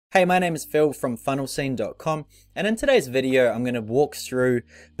Hey, my name is Phil from funnelscene.com, and in today's video I'm going to walk through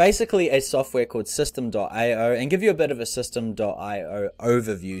basically a software called systeme.io and give you a bit of a systeme.io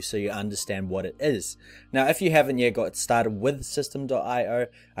overview so you understand what it is. Now, if you haven't yet got started with systeme.io,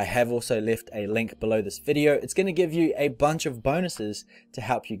 I have also left a link below this video. It's going to give you a bunch of bonuses to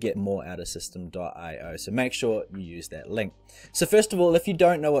help you get more out of systeme.io, so make sure you use that link. So first of all, if you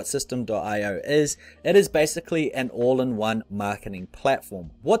don't know what systeme.io is, it is basically an all-in-one marketing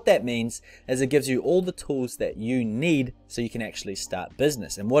platform. What that means is it gives you all the tools that you need so you can actually start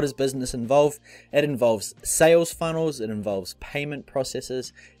business. And what does business involve? It involves sales funnels, it involves payment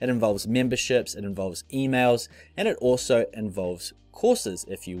processes, it involves memberships, it involves emails, and it also involves courses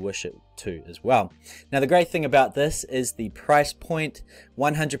if you wish it to as well. Now, the great thing about this is the price point.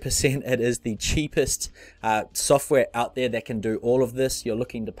 100% it is the cheapest software out there that can do all of this. You're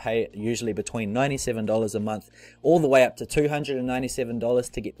looking to pay usually between $97 a month all the way up to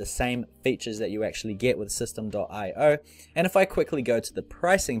 $297 to get the same features that you actually get with systeme.io. And if I quickly go to the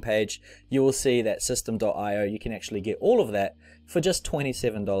pricing page, you will see that systeme.io, you can actually get all of that for just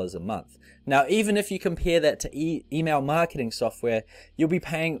 $27 a month. Now, even if you compare that to email marketing software, you'll be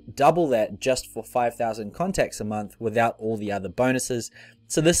paying double that just for 5,000 contacts a month without all the other bonuses.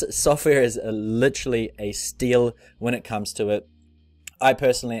 So this software is literally a steal when it comes to it. I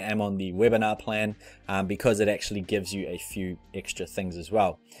personally am on the webinar plan because it actually gives you a few extra things as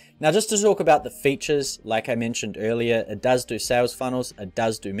well. Now, just to talk about the features, like I mentioned earlier, it does do sales funnels, it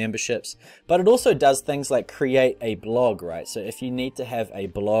does do memberships, but it also does things like create a blog, right? So if you need to have a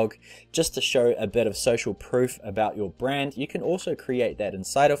blog just to show a bit of social proof about your brand, you can also create that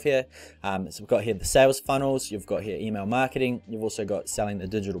inside of here. So we've got here the sales funnels, you've got here email marketing, you've also got selling the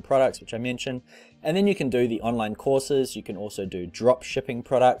digital products, which I mentioned, and then you can do the online courses, you can also do drop shipping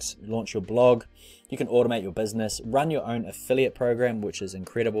products, launch your blog, you can automate your business, run your own affiliate program, which is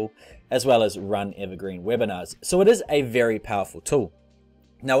incredible, as well as run evergreen webinars. So it is a very powerful tool.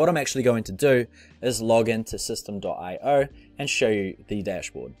 Now, what I'm actually going to do is log into systeme.io and show you the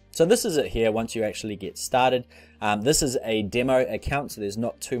dashboard. So this is it here once you actually get started. This is a demo account, so there's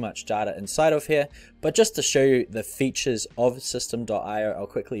not too much data inside of here, but just to show you the features of systeme.io, I'll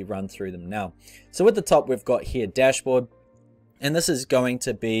quickly run through them now. So at the top, we've got here dashboard. And this is going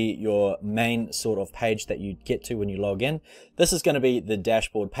to be your main sort of page that you get to when you log in. This is going to be the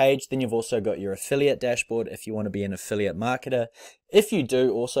dashboard page. Then you've also got your affiliate dashboard if you want to be an affiliate marketer. If you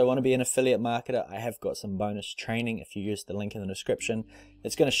do also want to be an affiliate marketer, I have got some bonus training. If you use the link in the description,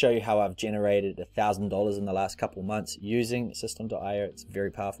 it's going to show you how I've generated $1,000 in the last couple months using systeme.io. It's very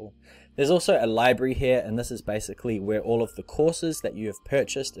powerful. There's also a library here, and this is basically where all of the courses that you have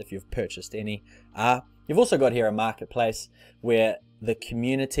purchased, if you've purchased any, are. You've also got here a marketplace where the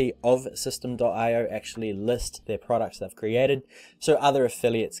community of systeme.io actually list their products they've created, so other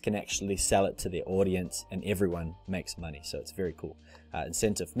affiliates can actually sell it to their audience and everyone makes money. So it's very cool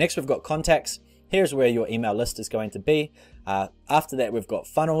incentive. Next, we've got contacts. Here's where your email list is going to be. After that, we've got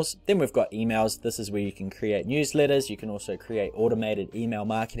funnels. Then we've got emails. This is where you can create newsletters. You can also create automated email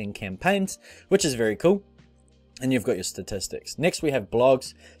marketing campaigns, which is very cool. And you've got your statistics. Next, we have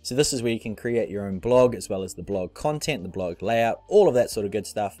blogs. So this is where you can create your own blog, as well as the blog content, the blog layout, all of that sort of good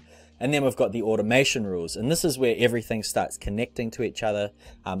stuff. And then we've got the automation rules, and this is where everything starts connecting to each other.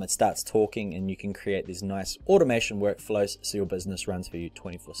 It starts talking, and you can create these nice automation workflows so your business runs for you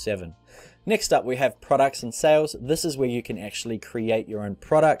 24/7. Next up, we have products and sales. This is where you can actually create your own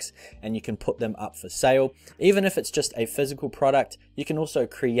products and you can put them up for sale. Even if it's just a physical product, you can also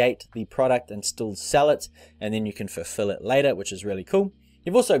create the product and still sell it, and then you can fulfill it later, which is really cool.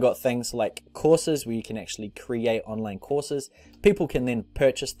 You've also got things like courses where you can actually create online courses. People can then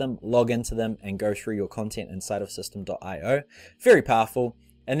purchase them, log into them, and go through your content inside of systeme.io. Very powerful.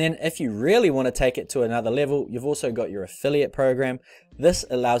 And then if you really want to take it to another level, you've also got your affiliate program. This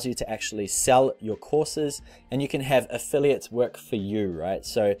allows you to actually sell your courses, and you can have affiliates work for you, right?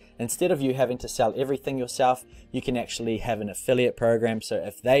 So instead of you having to sell everything yourself, you can actually have an affiliate program. So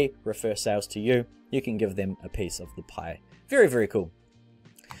if they refer sales to you, you can give them a piece of the pie. Very, very cool.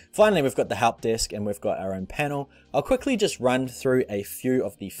 Finally, we've got the help desk and we've got our own panel. I'll quickly just run through a few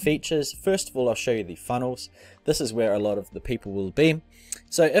of the features. First of all, I'll show you the funnels. This is where a lot of the people will be.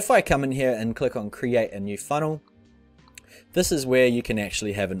 So if I come in here and click on create a new funnel, this is where you can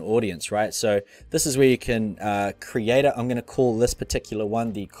actually have an audience, right? So this is where you can create it. I'm going to call this particular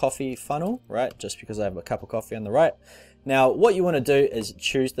one the coffee funnel, right? Just because I have a cup of coffee on the right. Now, what you want to do is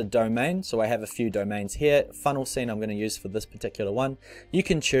choose the domain. So I have a few domains here. Funnel Scene I'm going to use for this particular one. You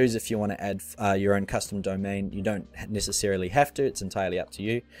can choose if you want to add your own custom domain. You don't necessarily have to. It's entirely up to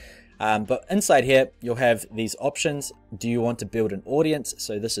you. But inside here, you'll have these options. Do you want to build an audience?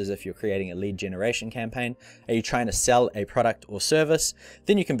 So this is if you're creating a lead generation campaign. Are you trying to sell a product or service?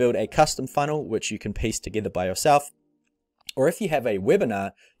 Then you can build a custom funnel, which you can piece together by yourself. Or if you have a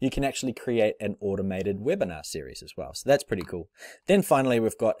webinar, you can actually create an automated webinar series as well. So that's pretty cool. Then finally,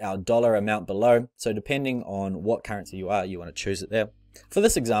 we've got our dollar amount below. So depending on what currency you want to choose it there. For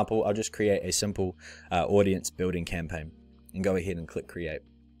this example, I'll just create a simple audience building campaign and go ahead and click create.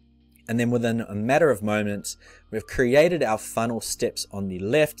 And then within a matter of moments, we've created our funnel steps on the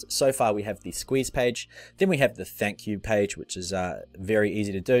left. So far we have the squeeze page. Then we have the thank you page, which is very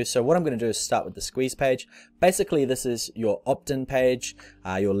easy to do. So what I'm going to do is start with the squeeze page. Basically, this is your opt-in page,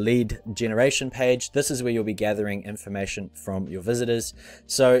 your lead generation page. This is where you'll be gathering information from your visitors.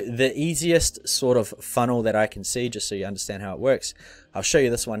 So the easiest sort of funnel that I can see, just so you understand how it works, I'll show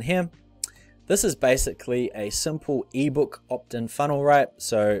you this one here. This is basically a simple ebook opt-in funnel, right?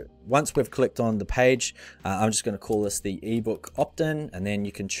 So once we've clicked on the page, I'm just going to call this the ebook opt-in, and then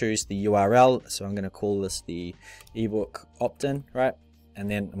you can choose the URL. So I'm going to call this the ebook opt-in, right?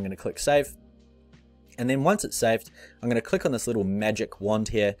 And then I'm going to click save. And then once it's saved, I'm going to click on this little magic wand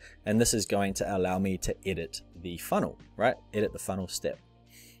here, and this is going to allow me to edit the funnel, right? Edit the funnel step.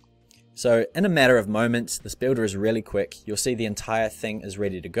 So in a matter of moments, this builder is really quick. You'll see the entire thing is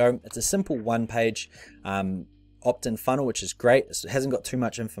ready to go. It's a simple one-page opt-in funnel, which is great. It hasn't got too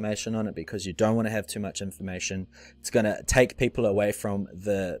much information on it because you don't want to have too much information. It's going to take people away from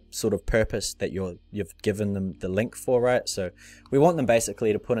the sort of purpose that you've given them the link for, right? So we want them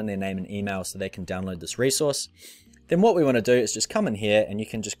basically to put in their name and email so they can download this resource. Then what we want to do is just come in here and you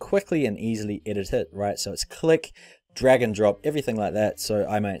can just quickly and easily edit it, right? So it's click, drag and drop, everything like that. So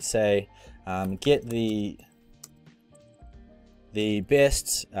I might say get the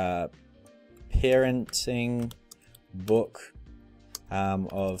best parenting book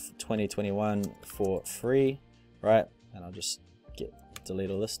of 2021 for free, right? And I'll just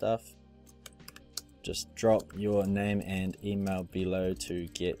delete all this stuff. Just drop your name and email below to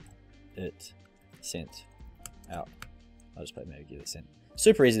get it sent out. I'll just put maybe get it sent.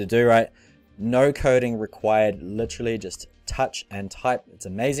 Super easy to do, right? No coding required, literally just touch and type. It's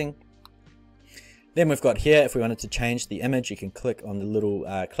amazing. Then we've got here, if we wanted to change the image, you can click on the little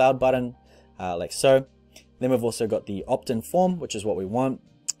cloud button like so. Then we've also got the opt-in form, which is what we want.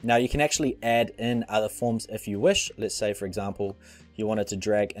 Now you can actually add in other forms if you wish. Let's say, for example, you wanted to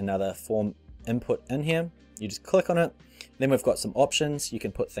drag another form input in here. You just click on it. Then we've got some options. You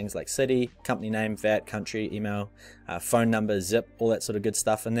can put things like city, company name, VAT, country, email, phone number, zip, all that sort of good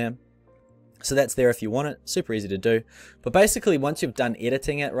stuff in there. So that's there if you want it. Super easy to do. But basically, once you've done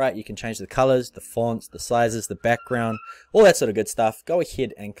editing it, right, you can change the colors, the fonts, the sizes, the background, all that sort of good stuff. Go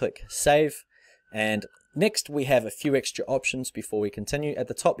ahead and click save. And next we have a few extra options before we continue. At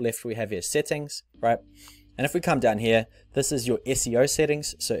the top left, we have your settings, right? And if we come down here, this is your SEO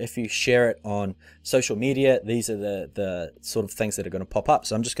settings. So if you share it on social media, these are the sort of things that are going to pop up.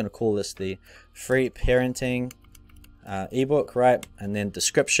 So I'm just going to call this the free parenting ebook, right? And then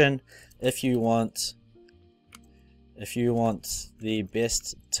description. If you want the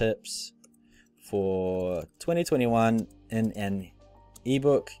best tips for 2021 in an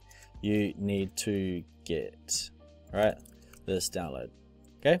ebook, you need to get, right, this download.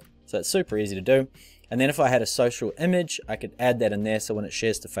 Okay, so it's super easy to do. And then if I had a social image, I could add that in there, so when it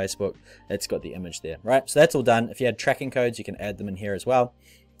shares to Facebook, it's got the image there, right? So that's all done. If you had tracking codes, you can add them in here as well.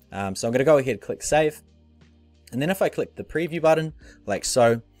 So I'm going to go ahead, click save. And then if I click the preview button, like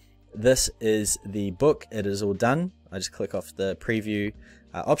so, this is the book. It is all done. I just click off the preview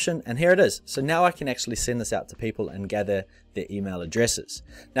option, and here it is. So now I can actually send this out to people and gather their email addresses.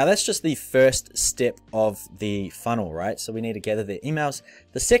 Now that's just the first step of the funnel, right? So we need to gather their emails.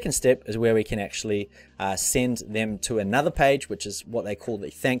 The second step is where we can actually send them to another page, which is what they call the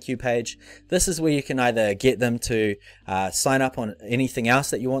thank you page. This is where you can either get them to sign up on anything else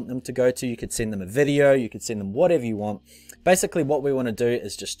that you want them to go to. You could send them a video, you could send them whatever you want. Basically what we want to do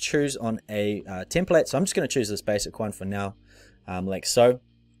is just choose on a template. So I'm just going to choose this basic one for now, like so.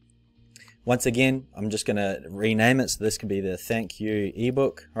 Once again, I'm just going to rename it. So this can be the thank you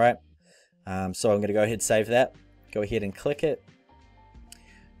ebook, right? So I'm going to go ahead, save that, go ahead and click it.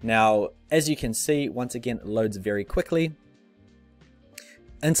 Now, as you can see, once again, it loads very quickly.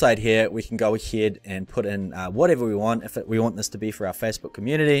 inside here, we can go ahead and put in whatever we want. If we want this to be for our Facebook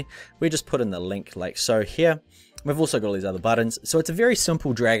community, we just put in the link like so here. We've also got all these other buttons. So it's a very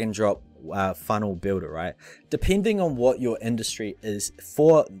simple drag and drop funnel builder, right? Depending on what your industry is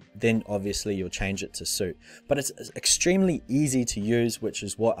for, then obviously you'll change it to suit. But it's extremely easy to use, which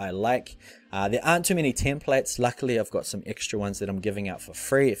is what I like. There aren't too many templates. Luckily, I've got some extra ones that I'm giving out for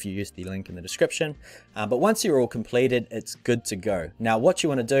free if you use the link in the description. But once you're all completed, it's good to go. Now, what you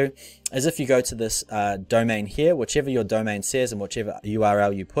want to do is if you go to this domain here, whichever your domain says and whichever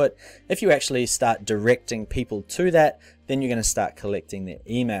URL you put, if you actually start directing people to that, then you're going to start collecting their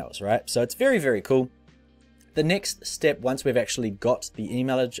emails, right? So it's very, very cool. The next step, once we've actually got the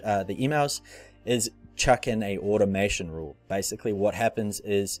emails, is chuck in a automation rule. Basically what happens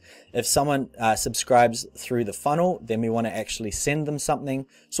is if someone subscribes through the funnel, then we want to actually send them something.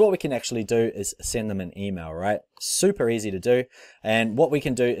 So what we can actually do is send them an email, right? Super easy to do. And what we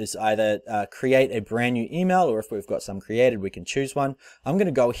can do is either create a brand new email, or if we've got some created, we can choose one. I'm going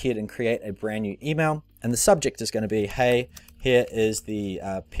to go ahead and create a brand new email, and the subject is going to be, hey, here is the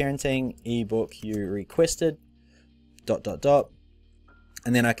parenting ebook you requested, ...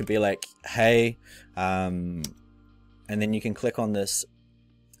 And then I could be like, hey, and then you can click on this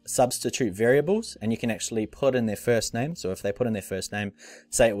substitute variables, and you can actually put in their first name. So if they put in their first name,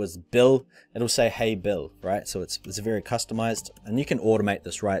 say it was Bill, it'll say, hey, Bill, right? So it's very customized, and you can automate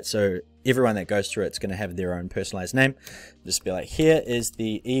this, right? So everyone that goes through it's going to have their own personalized name. Just be like, here is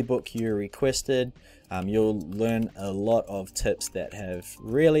the ebook you requested. You'll learn a lot of tips that have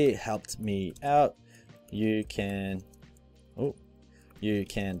really helped me out. You can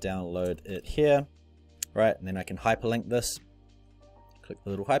download it here, right? And then I can hyperlink this, click the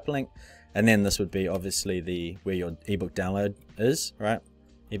little hyperlink, and then this would be obviously where your ebook download is, right?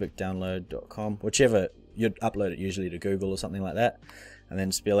 ebookdownload.com, whichever. You'd upload it usually to Google or something like that, and then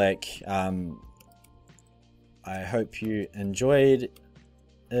just be like, I hope you enjoyed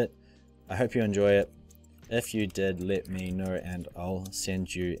it. I hope you enjoy it. If you did, let me know and I'll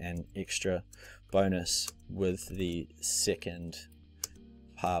send you an extra bonus with the second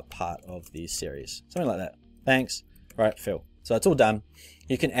part of the series, something like that. Thanks. Right, Phil. So it's all done.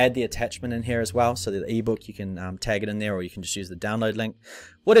 You can add the attachment in here as well. So the ebook, you can tag it in there, or you can just use the download link,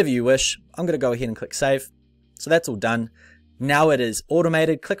 whatever you wish. I'm going to go ahead and click save. So that's all done. Now it is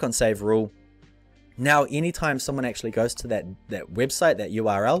automated. Click on save rule. Now anytime someone actually goes to that website, that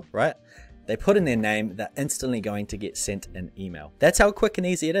URL, right, they put in their name, they're instantly going to get sent an email. That's how quick and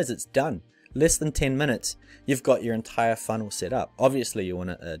easy it is. It's done. Less than 10 minutes, you've got your entire funnel set up. Obviously, you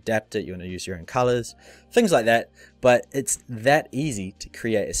want to adapt it, you want to use your own colors, things like that, but it's that easy to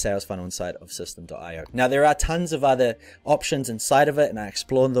create a sales funnel inside of systeme.io. Now, there are tons of other options inside of it, and I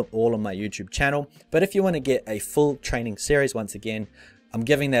explore them all on my YouTube channel, but if you want to get a full training series, once again, I'm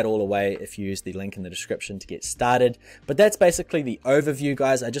giving that all away if you use the link in the description to get started. But that's basically the overview,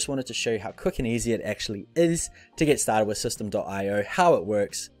 guys. I just wanted to show you how quick and easy it actually is to get started with systeme.io, how it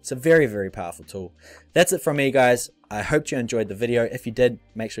works. It's a very, very powerful tool. That's it from me, guys. I hope you enjoyed the video. If you did,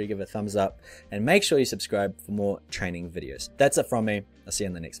 make sure you give it a thumbs up and make sure you subscribe for more training videos. That's it from me. I'll see you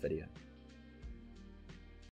in the next video.